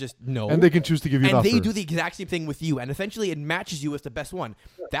 10 or just no. And they can choose to give you an offer. And they do the exact same thing with you, and essentially it matches you as the best one.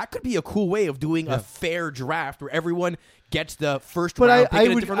 That could be a cool way of doing a fair draft where everyone gets the first round.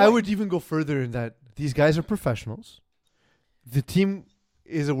 But I would even go further in that these guys are professionals. The team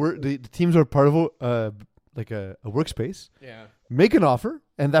is the teams are part of a workspace. Yeah. Make an offer,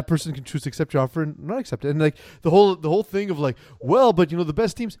 and that person can choose to accept your offer and not accept it. And like the whole thing of like, well, but the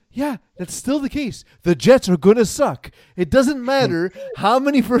best teams, yeah, that's still the case. The Jets are gonna suck. It doesn't matter how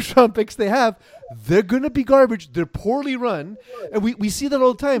many first round picks they have, they're gonna be garbage. They're poorly run, and we see that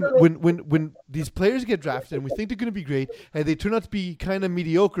all the time when these players get drafted and we think they're gonna be great, and they turn out to be kind of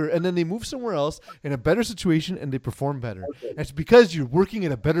mediocre, and then they move somewhere else in a better situation and they perform better. And it's because you're working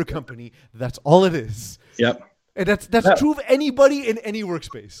in a better company. That's all it is. Yep. And that's true of anybody in any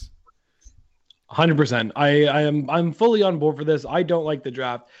workspace. 100%. I'm fully on board for this. I don't like the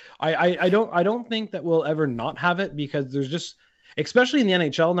draft. I don't think that we'll ever not have it, because there's just, especially in the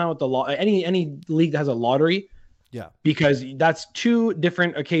NHL now with the law, any league that has a lottery. Yeah. Because that's two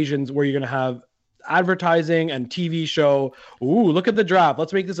different occasions where you're going to have advertising and TV show. Ooh, look at the draft.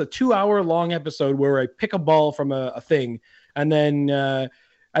 Let's make this a 2-hour long episode where I pick a ball from a thing. And then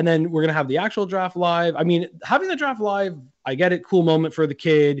we're going to have the actual draft live. I mean, having the draft live, I get it. Cool moment for the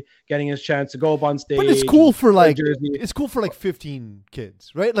kid getting his chance to go up on stage. But it's cool for like 15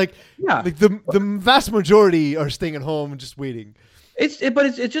 kids, right? Like, yeah, like the vast majority are staying at home and just waiting. It's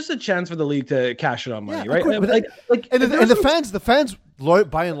just a chance for the league to cash it on money, Yeah, right? And the fans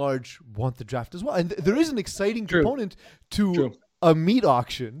by and large want the draft as well. And there is an exciting component to a meat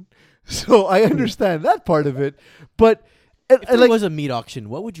auction, so I understand that part of it. But if it was a meat auction,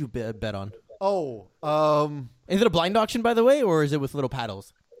 what would you bet on? Is it a blind auction, by the way, or is it with little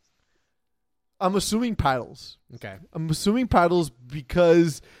paddles? I'm assuming paddles. Okay. I'm assuming paddles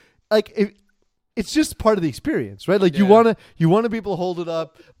because, like, it's just part of the experience, right? Like, you wanna be able to hold it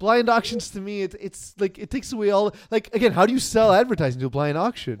up. Blind auctions, to me, it's like it takes away all. Like, again, how do you sell advertising to a blind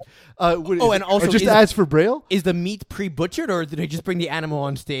auction? And also, just ads for Braille? Is the meat pre-butchered, or did they just bring the animal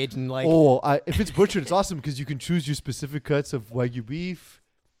on stage and like? If it's butchered, it's awesome because you can choose your specific cuts of Wagyu beef.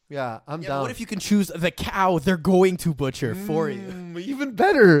 Yeah, I'm down. What if you can choose the cow they're going to butcher for you? Even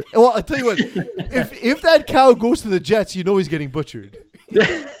better. Well, I'll tell you what. if that cow goes to the Jets, you know he's getting butchered.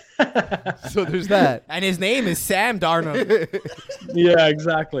 So there's that. And his name is Sam Darnold. Yeah,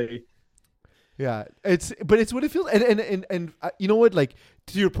 exactly. Yeah, it's what it feels. And you know what? Like,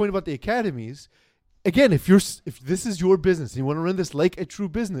 to your point about the academies, again, if this is your business and you want to run this like a true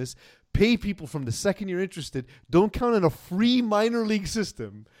business, pay people from the second you're interested. Don't count on a free minor league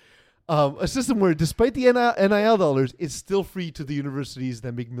system. A system where, despite the NIL dollars, it's still free to the universities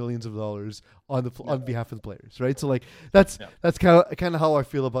that make millions of dollars on behalf of the players, right? So, like, that's kind of how I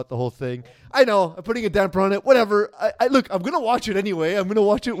feel about the whole thing. I know I'm putting a damper on it. Whatever. I look, I'm gonna watch it anyway. I'm gonna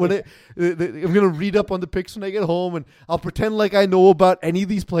watch it when I'm gonna read up on the picks when I get home, and I'll pretend like I know about any of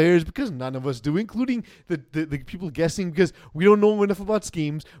these players because none of us do, including the people guessing, because we don't know enough about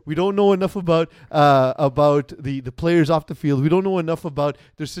schemes. We don't know enough about the players off the field. We don't know enough about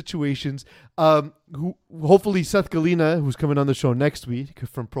their situations. Hopefully Seth Galina, who's coming on the show next week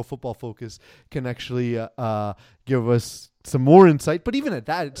from Pro Football Focus, can actually give us some more insight. But even at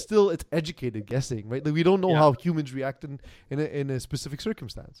that, it's educated guessing, right? Like, we don't know how humans react in a specific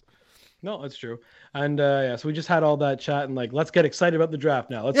circumstance. No, that's true. And so we just had all that chat and like, let's get excited about the draft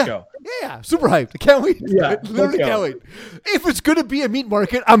now. Let's go. Yeah, super hyped. I can't wait. Yeah, literally can't wait. If it's going to be a meat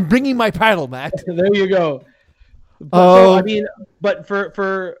market, I'm bringing my paddle, Matt. There you go. But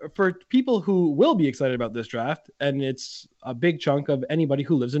for people who will be excited about this draft, and it's a big chunk of anybody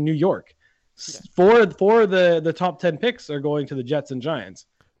who lives in New York, for the top 10 picks are going to the Jets and Giants.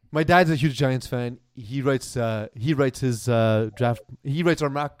 My dad's a huge Giants fan. He writes his draft. He writes our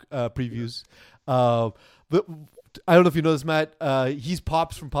mock previews. But I don't know if you know this, Matt. He's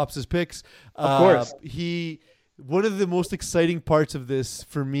Pops from Pops' Picks. Of course. One of the most exciting parts of this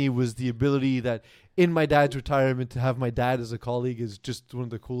for me was the ability that in my dad's retirement to have my dad as a colleague is just one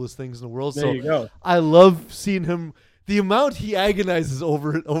of the coolest things in the world. There you go. I love seeing him. The amount he agonizes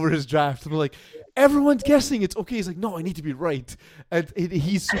over his draft. I'm like, everyone's guessing it's okay. He's like, no, I need to be right. And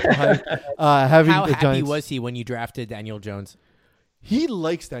he's super hyped. How happy was he when you drafted Daniel Jones? He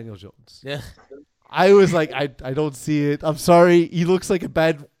likes Daniel Jones. Yeah. I was like, I don't see it. I'm sorry. He looks like a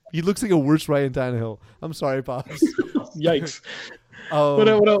worse Ryan Tannehill. I'm sorry, Pops. Yikes. What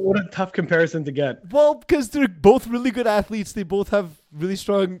a tough comparison to get. Well, because they're both really good athletes. They both have really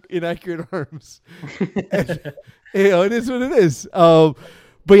strong, inaccurate arms. And, it is what it is.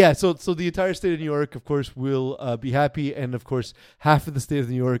 But yeah, so the entire state of New York, of course, will be happy. And, of course, half of the state of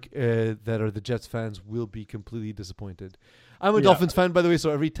New York that are the Jets fans will be completely disappointed. I'm a Dolphins fan, by the way,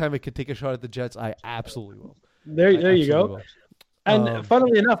 so every time I could take a shot at the Jets, I absolutely will. There you go. Will. And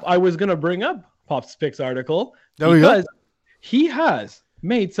funnily enough, I was going to bring up Pop's Picks article because he has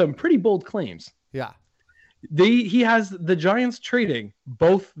made some pretty bold claims. Yeah. He has the Giants trading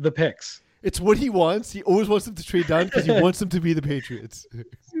both the picks. It's what he wants. He always wants them to trade down because he wants them to be the Patriots.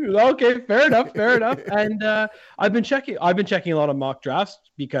 Okay, fair enough. And I've been checking a lot of mock drafts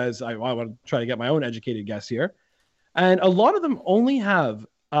because I want to try to get my own educated guess here. And a lot of them only have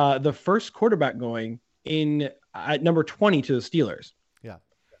the first quarterback going at number 20 to the Steelers. Yeah.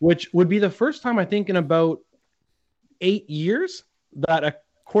 Which would be the first time, I think, in about 8 years that a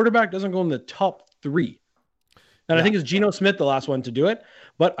quarterback doesn't go in the top 3. And I think it's Geno Smith, the last one to do it.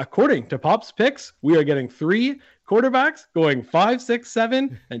 But according to Pop's Picks, we are getting 3 quarterbacks going 5, 6,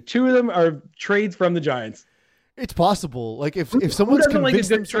 7, and 2 of them are trades from the Giants. It's possible. Like if Who someone's doesn't like a convinced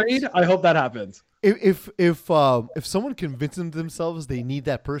good themselves, trade, I hope that happens. if someone convinces themselves they need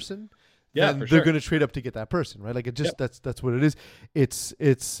that person, Yeah, then for they're sure. going to trade up to get that person, right? Like it just Yep. that's what it is.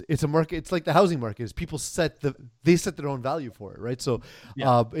 It's a market. It's like the housing market. Is people set their own value for it, right? So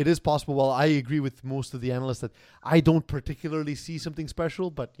Yeah. it is possible. Well, I agree with most of the analysts that I don't particularly see something special,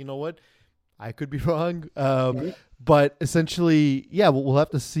 but you know what? I could be wrong. But essentially, yeah, we'll have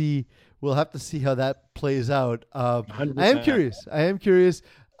to see. We'll have to see how that plays out. I am 100%. curious.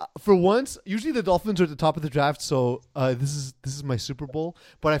 For once, usually the Dolphins are at the top of the draft, so this is my Super Bowl.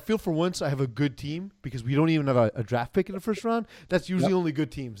 But I feel for once I have a good team because we don't even have a draft pick in the first round. That's usually only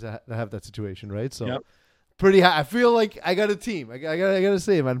good teams that have that situation, right? So Yep. pretty. I feel like I got a team. I gotta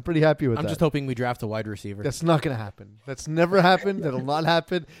say, man, I'm pretty happy with I'm that. just hoping we draft a wide receiver. That's not gonna happen. That's never happened. That'll not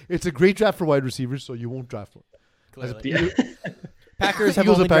happen. It's a great draft for wide receivers, so you won't draft one. Clearly. Yeah. Packers have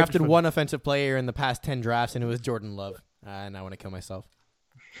Eagles only are Packers drafted fans. one offensive player in the past 10 drafts, and it was Jordan Love. And I want to kill myself.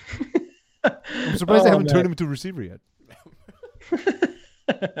 I'm surprised they haven't man. turned him into a receiver yet.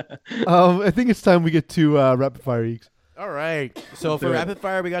 I think it's time we get to rapid fire Eeks. All right. So for do it. rapid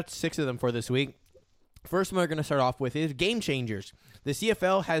fire, we got 6 of them for this week. First one we're going to start off with is game changers. The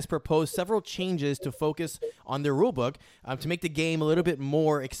CFL has proposed several changes to focus on their rulebook to make the game a little bit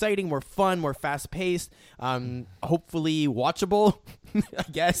more exciting, more fun, more fast-paced, hopefully watchable, I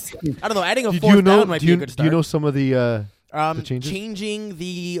guess. I don't know. Adding a fourth down might be a good start. Do you know some of the changes? Changing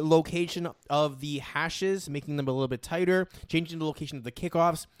the location of the hashes, making them a little bit tighter, changing the location of the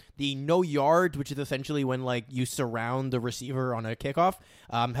kickoffs, the no yard, which is essentially when like you surround the receiver on a kickoff,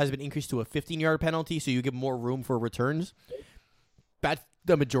 has been increased to a 15-yard penalty, so you get more room for returns. That's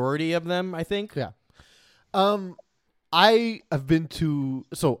the majority of them, I think. Yeah. I have been to.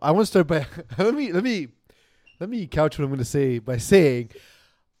 So I want to start by let me couch what I'm going to say by saying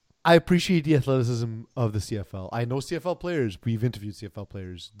I appreciate the athleticism of the CFL. I know CFL players. We've interviewed CFL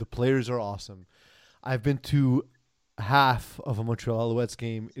players. The players are awesome. I've been to half of a Montreal Alouettes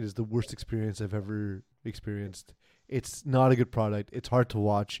game. It is the worst experience I've ever experienced. It's not a good product. It's hard to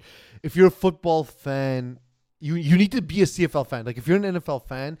watch. If you're a football fan, you need to be a CFL fan. Like if you're an NFL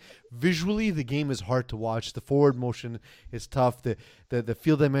fan, visually the game is hard to watch. The forward motion is tough. The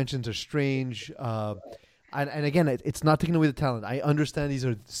field dimensions are strange. And again, it's not taking away the talent. I understand these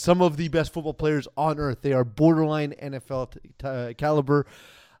are some of the best football players on earth. They are borderline NFL caliber.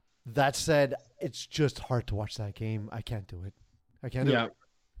 That said, it's just hard to watch that game. I can't do it. I can't do it.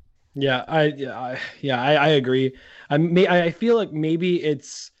 Yeah, I agree. I feel like maybe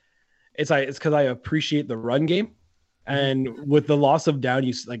it's because I appreciate the run game, and with the loss of down,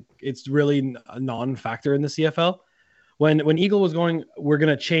 it's really a non-factor in the CFL. When Eagle was going, we're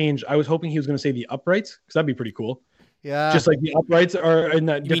gonna change. I was hoping he was gonna say the uprights because that'd be pretty cool. Yeah, just like the uprights are in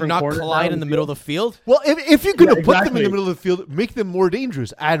that You mean different not corner. collide in the middle of the field? Well, if you're gonna put them in exactly. the middle of the field, make them more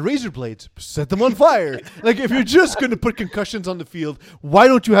dangerous. Add razor blades, set them on fire. Like if you're just gonna put concussions on the field, why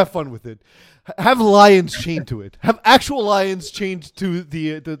don't you have fun with it? Have lions chained to it. Have actual lions chained to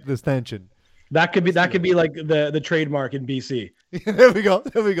the stanchion. That could be like the trademark in BC. There we go.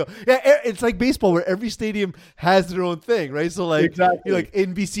 Yeah, it's like baseball where every stadium has their own thing, right? So like, Exactly. like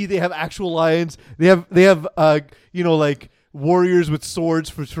in BC they have actual lions. They have like warriors with swords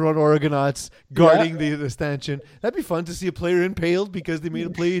for Toronto Argonauts guarding the stanchion. That'd be fun to see a player impaled because they made a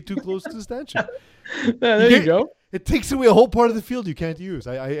play too close to the stanchion. Yeah, there you go. It takes away a whole part of the field you can't use.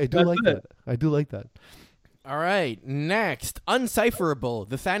 I do That's like it. that. I do like that. All right, next, uncipherable.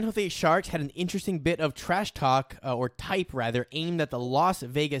 The San Jose Sharks had an interesting bit of trash talk, or type rather, aimed at the Las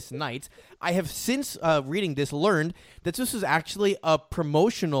Vegas Knights. I have since reading this learned that this was actually a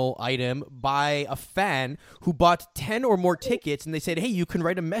promotional item by a fan who bought 10 or more tickets, and they said, hey, you can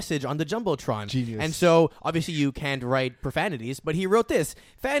write a message on the Jumbotron. Genius. And so, obviously, you can't write profanities, but he wrote this: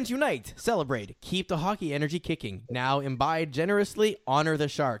 fans unite, celebrate, keep the hockey energy kicking. Now imbibe generously, honor the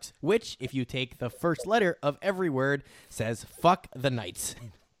Sharks, which, if you take the first letter of every word, says fuck the Knights.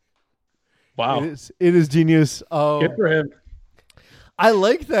 Wow, It is genius. good for him. I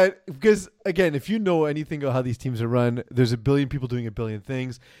like that because, again, if you know anything about how these teams are run, there's a billion people doing a billion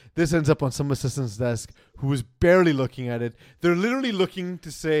things. This ends up on some assistant's desk who is barely looking at it. They're literally looking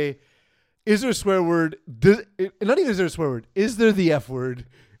to say, is there a swear word? Not even is there a swear word. Is there the F word?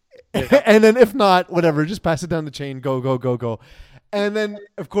 And then if not, whatever, just pass it down the chain. Go. And then,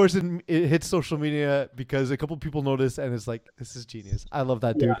 of course, it hits social media because a couple people notice, and it's like, this is genius. I love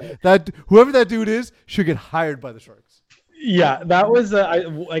that dude. Yeah. Whoever that dude is should get hired by the Sharks. Yeah, that was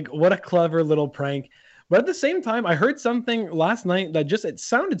what a clever little prank. But at the same time, I heard something last night that it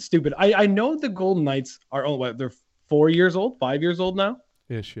sounded stupid. I know the Golden Knights are they're 4 years old, 5 years old now.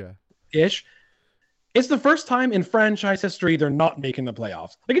 Ish, yeah. Ish. It's the first time in franchise history they're not making the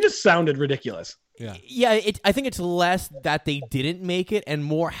playoffs. Like, it just sounded ridiculous. Yeah. I think it's less that they didn't make it and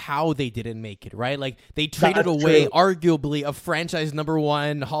more how they didn't make it, right? Like, they traded away arguably a franchise number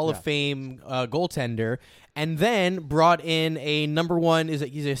one Hall of Fame goaltender, and then brought in a number one.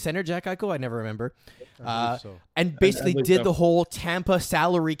 He's a center, Jack Eichel? I never remember. And basically did the whole Tampa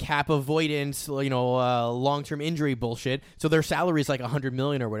salary cap avoidance, long-term injury bullshit. So their salary is like $100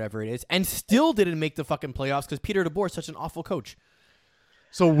 million or whatever it is, and still didn't make the fucking playoffs because Peter DeBoer is such an awful coach.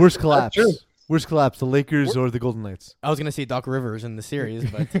 So worst collapse. Worst collapse, the Lakers or the Golden Knights? I was gonna say Doc Rivers in the series,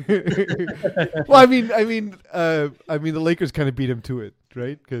 but well, I mean, the Lakers kind of beat him to it,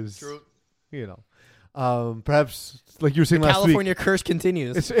 right? Because perhaps like you were saying last week, California curse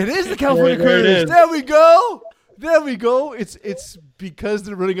continues. It is the California curse. There we go. It's because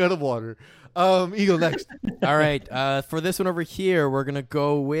they're running out of water. Eagle next. All right. For this one over here, we're gonna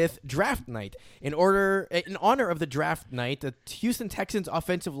go with draft night. In honor of the draft night, the Houston Texans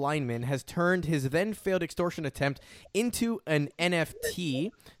offensive lineman has turned his then failed extortion attempt into an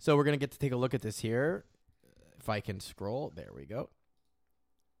NFT. So we're gonna get to take a look at this here. If I can scroll, there we go.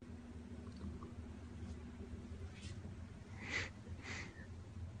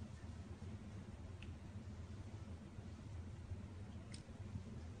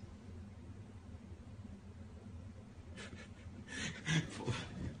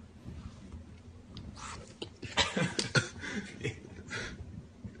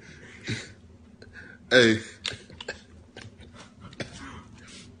 Hey.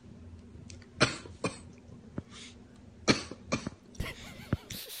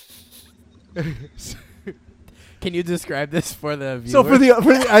 Can you describe this for the viewers? So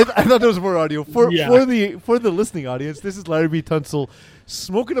I thought there was more audio. For the listening audience, this is Larry B. Tunsil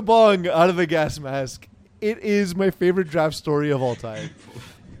smoking a bong out of a gas mask. It is my favorite draft story of all time.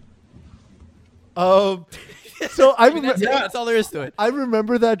 So that's all there is to it. I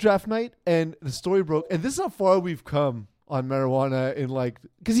remember that draft night, and the story broke. And this is how far we've come on marijuana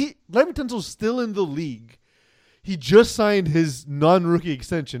because Larry Tunsil's still in the league. He just signed his non-rookie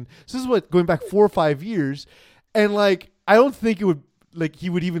extension. So this is going back 4 or 5 years, and I don't think he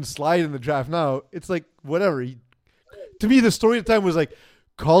would even slide in the draft now. It's like whatever. To me, the story at the time was like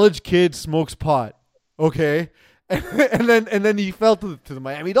college kid smokes pot. Okay. And then he fell to the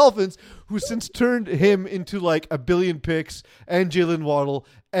Miami Dolphins, who since turned him into like a billion picks and Jalen Waddle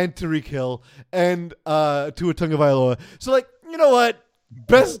and Tyreek Hill and Tua Tagovailoa. So you know what?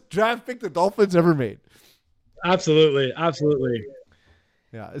 Best draft pick the Dolphins ever made. Absolutely.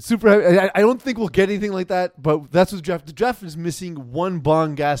 Yeah, it's super. I don't think we'll get anything like that, but that's what the draft. The draft is missing one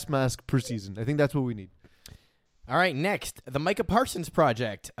bong gas mask per season. I think that's what we need. All right, next, the Micah Parsons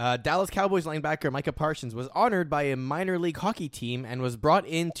project. Dallas Cowboys linebacker Micah Parsons was honored by a minor league hockey team and was brought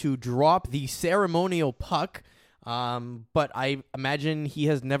in to drop the ceremonial puck. But I imagine he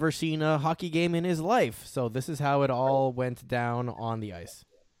has never seen a hockey game in his life. So this is how it all went down on the ice.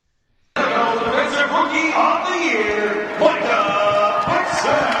 Defensive Rookie of the Year, Micah Parsons.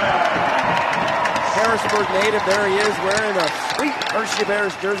 Harrisburg native, there he is wearing a sweet Hershey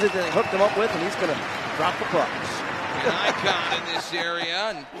Bears jersey that they hooked him up with, and he's going to drop the pucks. An icon in this area,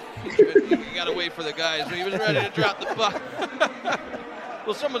 and you got to wait for the guys. He was ready to drop the puck.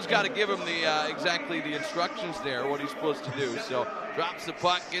 Well, someone's got to give him exactly the instructions there, what he's supposed to do. So drops the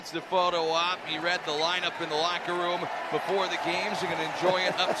puck, gets the photo op. He read the lineup in the locker room before the games. They're going to enjoy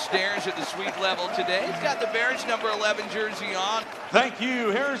it upstairs at the suite level today. He's got the Bears number 11 jersey on. Thank you,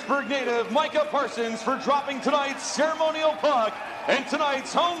 Harrisburg native Micah Parsons, for dropping tonight's ceremonial puck and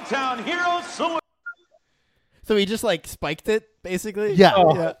tonight's hometown hero salute. So he just spiked it, basically? Yeah,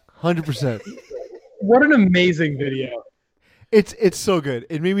 100%. What an amazing video. It's so good.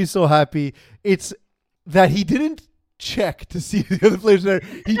 It made me so happy. It's that he didn't check to see the other players there.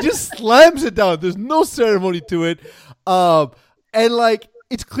 He just slams it down. There's no ceremony to it. And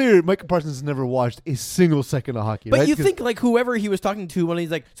it's clear Micah Parsons has never watched a single second of hockey. But right? you think whoever he was talking to when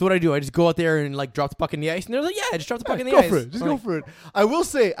he's like, so what do? I just go out there and drop the puck in the ice? And they're like, yeah, just drop the puck in the ice. Go for it. I will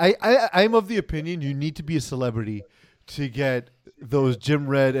say, I'm of the opinion you need to be a celebrity to get those Jim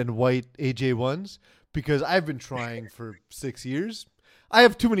Red and white AJ1s. Because I've been trying for 6 years. I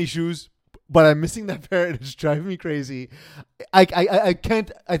have too many shoes, but I'm missing that pair and it's driving me crazy. I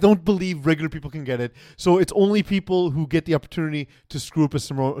don't believe regular people can get it. So it's only people who get the opportunity to screw up a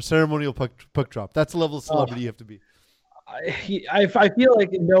ceremonial puck drop. That's the level of celebrity you have to be. I feel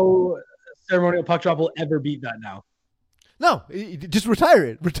like no ceremonial puck drop will ever beat that now. No, just retire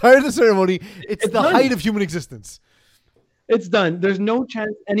it. Retire the ceremony. It's the done. height of human existence. It's done. There's no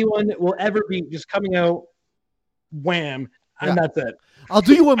chance anyone will ever be just coming out, wham, and that's it. I'll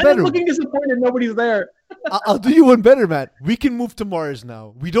do you one better. I'm looking disappointed nobody's there. I'll do you one better, Matt. We can move to Mars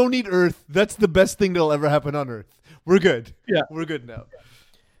now. We don't need Earth. That's the best thing that'll ever happen on Earth. We're good. Yeah. We're good now.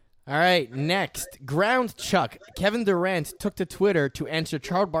 All right, next, Ground Chuck. Kevin Durant took to Twitter to answer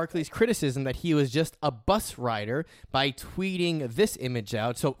Charles Barkley's criticism that he was just a bus rider by tweeting this image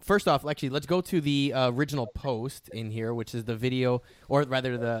out. So first off, actually, let's go to the original post in here, which is the video, or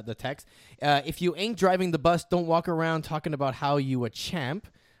rather the text. If you ain't driving the bus, don't walk around talking about how you a champ,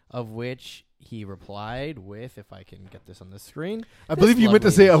 of which he replied with, if I can get this on the screen. I believe you meant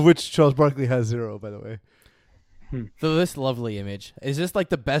to say of which Charles Barkley has 0, by the way. So this lovely image. Is this like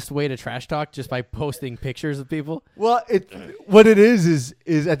the best way to trash talk, just by posting pictures of people? Well, what it is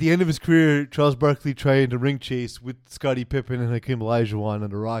at the end of his career, Charles Barkley trying to ring chase with Scottie Pippen and Hakeem Olajuwon on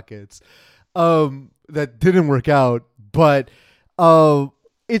the Rockets. That didn't work out, but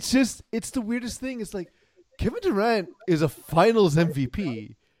it's the weirdest thing. It's like Kevin Durant is a Finals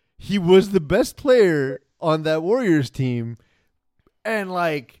MVP. He was the best player on that Warriors team, and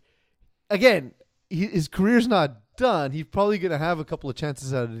like again, his career's not done. He's probably going to have a couple of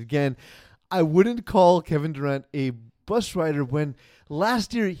chances at it again. I wouldn't call Kevin Durant a bus rider when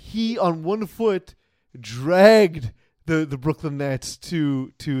last year he on one foot dragged the Brooklyn Nets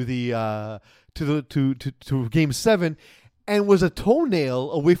to Game 7 and was a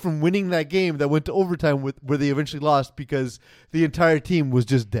toenail away from winning that game that went to overtime where they eventually lost because the entire team was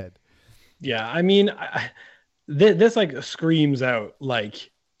just dead. Yeah, I mean, this like screams out like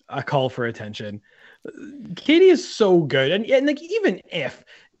a call for attention. KD is so good, and like even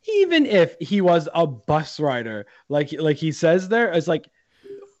if he was a bus rider, like he says there, it's like.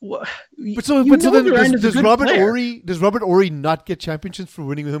 But so then does Robert Horry not get championships for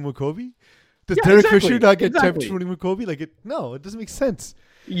winning with him with Kobe? Does Derek Fisher not get championships for winning with Kobe? No, it doesn't make sense.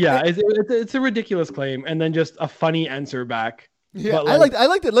 Yeah, it's a ridiculous claim, and then just a funny answer back. Yeah, I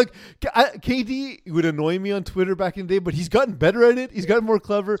liked it. Look, KD would annoy me on Twitter back in the day, but he's gotten better at it. He's gotten more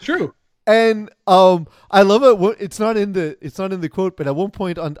clever. True. And I love it. It's not in the quote, but at one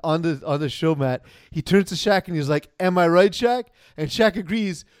point on the show, Matt, he turns to Shaq and he's like, "Am I right, Shaq?" And Shaq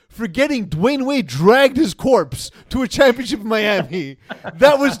agrees, forgetting Dwayne Wade dragged his corpse to a championship in Miami.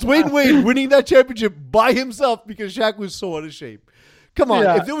 That was Dwayne Wade winning that championship by himself because Shaq was so out of shape. Come on,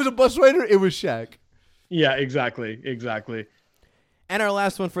 if there was a bus rider, it was Shaq. Yeah, exactly. And our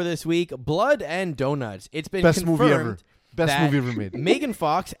last one for this week, Blood and Donuts. It's been Best confirmed movie ever. Best movie ever made. Megan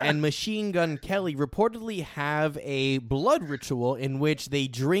Fox and Machine Gun Kelly reportedly have a blood ritual in which they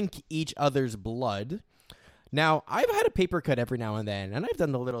drink each other's blood. Now, I've had a paper cut every now and then, and I've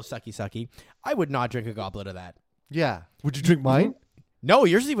done the little sucky. I would not drink a goblet of that. Yeah. Would you drink mine? No,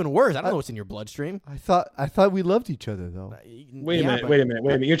 yours is even worse. I don't know what's in your bloodstream. I thought we loved each other, though. Wait a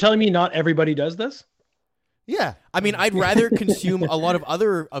minute. You're telling me not everybody does this? Yeah. I mean, I'd rather consume a lot of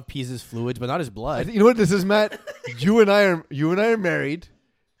other of Pease's fluids, but not his blood. You know what this is, Matt? You and I are married.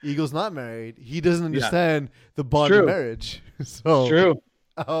 Eagle's not married. He doesn't understand the bond of marriage. So true.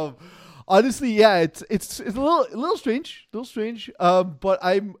 Honestly, yeah, it's a little strange. But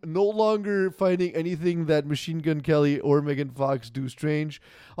I'm no longer finding anything that Machine Gun Kelly or Megan Fox do strange.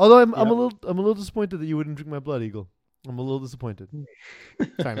 Although I'm a little disappointed that you wouldn't drink my blood, Eagle. I'm a little disappointed.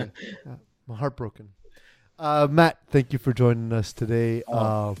 Sorry, man. I'm heartbroken. Matt, thank you for joining us today.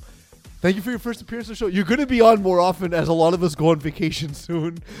 Thank you for your first appearance on the show. You're going to be on more often as a lot of us go on vacation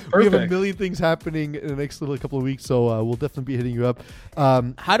soon. Perfect. We have a million things happening in the next couple of weeks, so we'll definitely be hitting you up.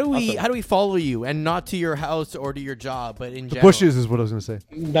 How do we follow you, and not to your house or to your job, but in general? Bushes is what I was going to say.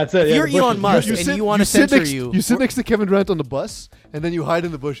 That's it. You're Elon Musk, and you want to censor you. You sit next to Kevin Durant on the bus, and then you hide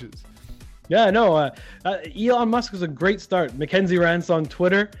in the bushes. Yeah, no. Elon Musk is a great start. Mackenzie Rants on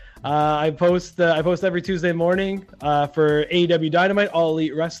Twitter. I post every Tuesday morning for AEW Dynamite, All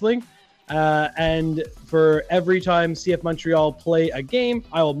Elite Wrestling, and for every time CF Montreal play a game,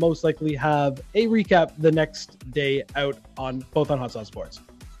 I will most likely have a recap the next day out on both on Hot Sauce Sports.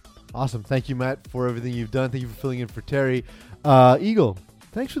 Awesome. Thank you, Matt, for everything you've done. Thank you for filling in for Terry. Eagle,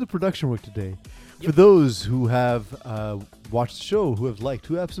 thanks for the production work today. Yep. For those who have watched the show, who have liked,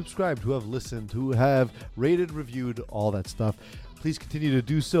 who have subscribed, who have listened, who have rated, reviewed, all that stuff, please continue to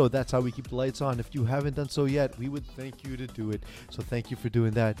do so. That's how we keep the lights on. If you haven't done so yet, we would thank you to do it. So thank you for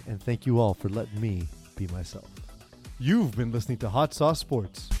doing that, and thank you all for letting me be myself. You've been listening to Hot Sauce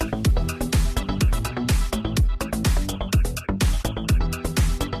Sports.